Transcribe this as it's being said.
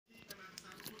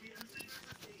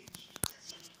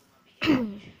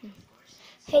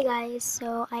Hey guys,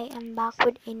 so I am back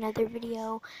with another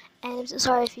video, and I'm so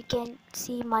sorry if you can't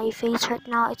see my face right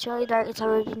now. It's really dark, it's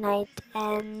already night,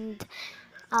 and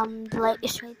the light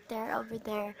is right there over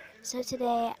there. So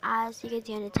today, as you can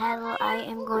see on the title, I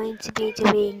am going to be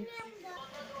doing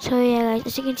guys,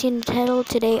 as you can see in the title,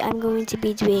 today I'm going to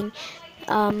be doing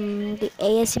the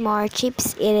ASMR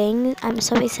chips eating. I'm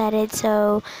so excited.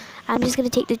 So I'm just gonna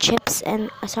take the chips, and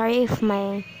sorry if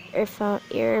my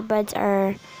earbuds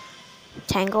are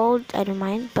tangled, I don't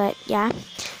mind, but yeah.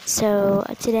 So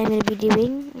today I'm gonna be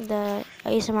doing the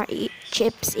ASMR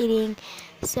chips eating.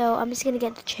 So I'm just gonna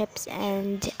get the chips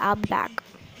and I'll be back.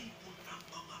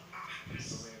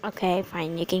 Okay,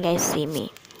 fine, you can guys see me.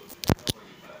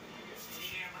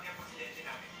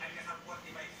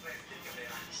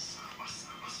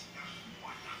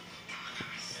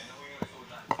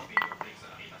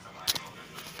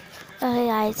 Okay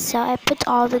guys, so I put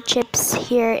all the chips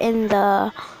here in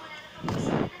the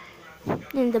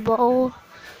bowl.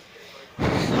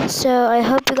 So I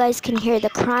hope you guys can hear the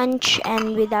crunch,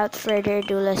 and without further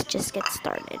ado, let's just get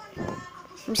started.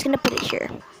 I'm just gonna put it here.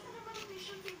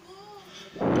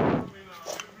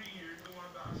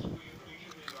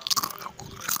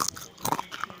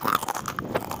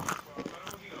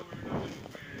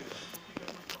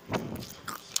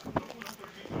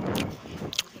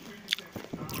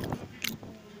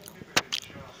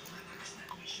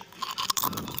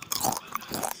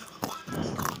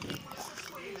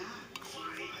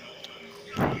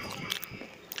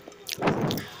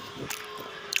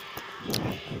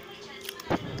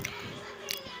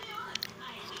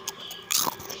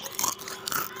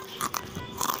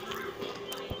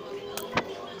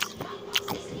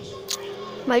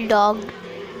 My dog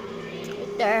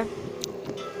right there.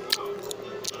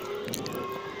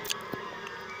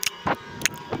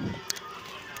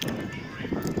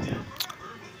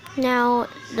 Now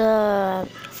the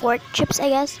fourth chips, I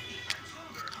guess.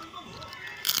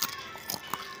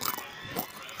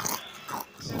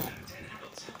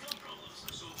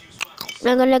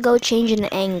 I'm gonna go change an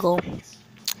angle.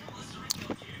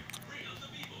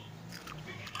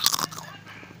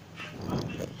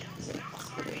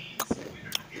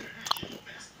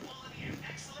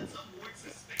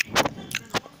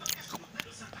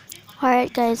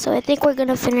 Alright guys, so I think we're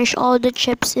gonna finish all the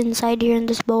chips inside here in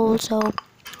this bowl, so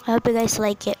I hope you guys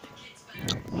like it.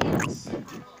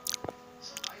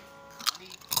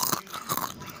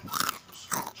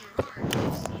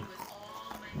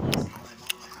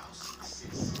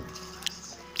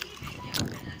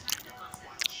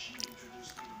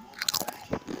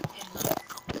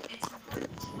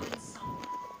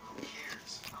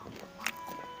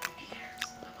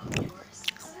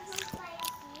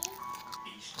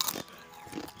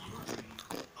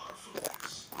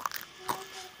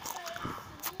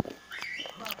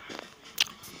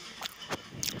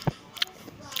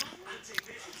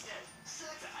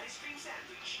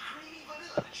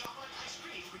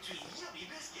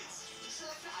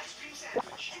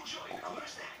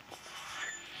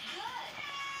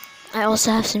 I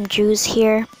also have some juice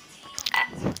here.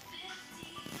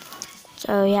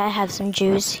 So yeah, I have some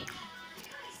juice.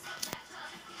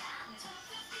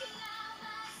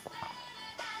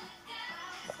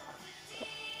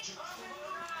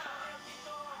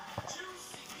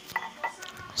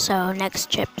 So next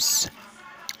chips.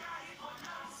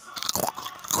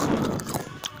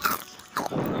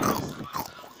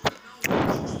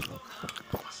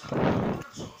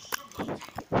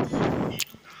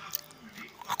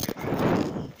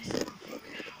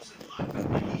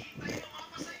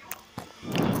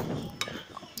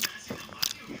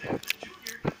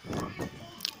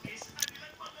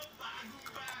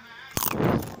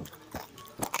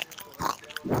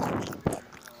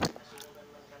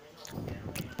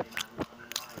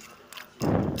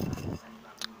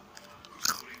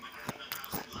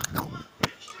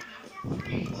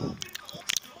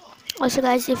 Also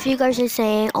guys, if you guys are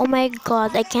saying, oh my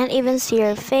god, I can't even see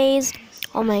your face,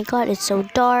 oh my god, it's so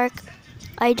dark,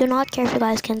 I do not care if you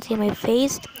guys can see my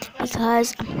face,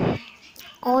 because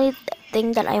only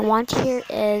thing that I want here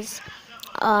is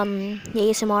the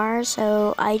ASMR.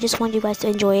 So I just want you guys to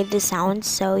enjoy the sounds.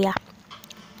 So yeah.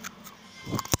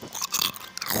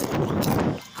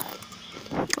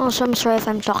 Also, I'm sorry if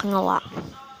I'm talking a lot.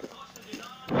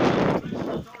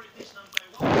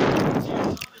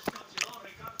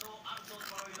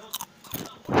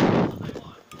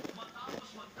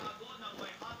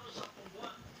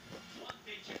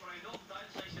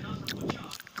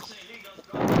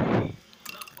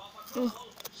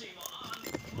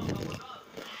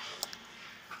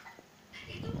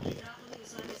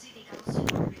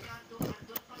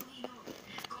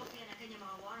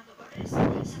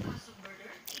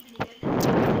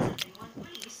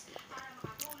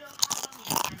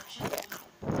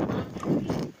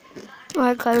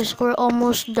 Alright guys, we're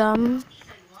almost done.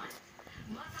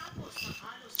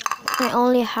 I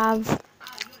only have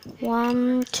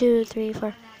 1, 2, 3,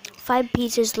 4, 5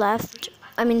 pieces left.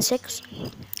 I mean 6.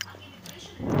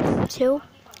 2.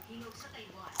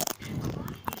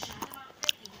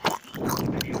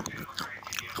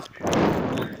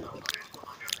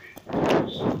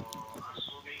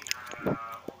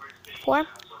 Four.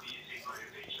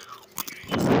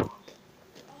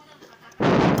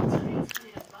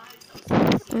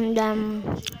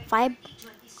 And 5.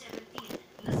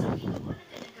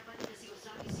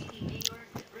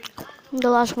 The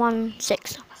last one,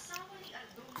 6.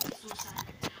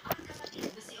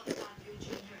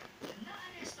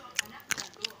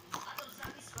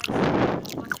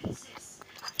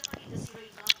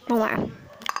 No more.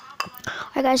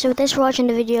 Alright guys, so thanks for watching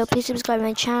the video. Please subscribe to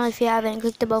my channel if you haven't.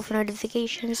 Click the bell for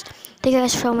notifications. Thank you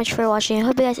guys so much for watching. I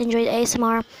hope you guys enjoyed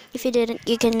ASMR. If you didn't,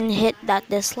 you can hit that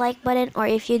dislike button. Or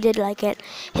if you did like it,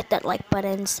 hit that like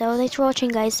button. So thanks for watching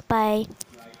guys. Bye.